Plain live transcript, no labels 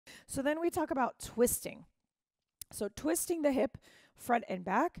So then we talk about twisting. So twisting the hip front and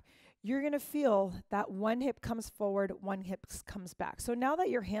back, you're going to feel that one hip comes forward, one hip comes back. So now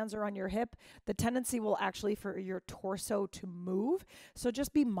that your hands are on your hip, the tendency will actually for your torso to move. So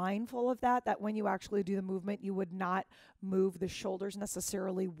just be mindful of that, that when you actually do the movement, you would not move the shoulders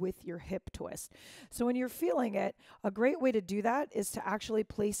necessarily with your hip twist. So when you're feeling it, a great way to do that is to actually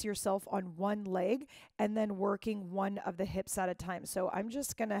place yourself on one leg and then working one of the hips at a time. So I'm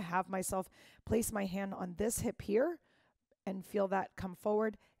just going to have myself place my hand on this hip here and feel that come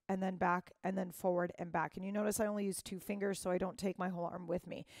forward and then back and then forward and back. And you notice I only use 2 fingers so I don't take my whole arm with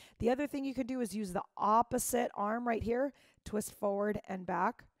me. The other thing you could do is use the opposite arm right here, twist forward and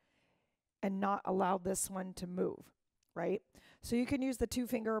back and not allow this one to move, right? So you can use the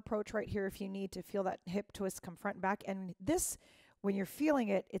 2-finger approach right here if you need to feel that hip twist come front and back. And this, when you're feeling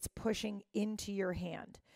it, it's pushing into your hand.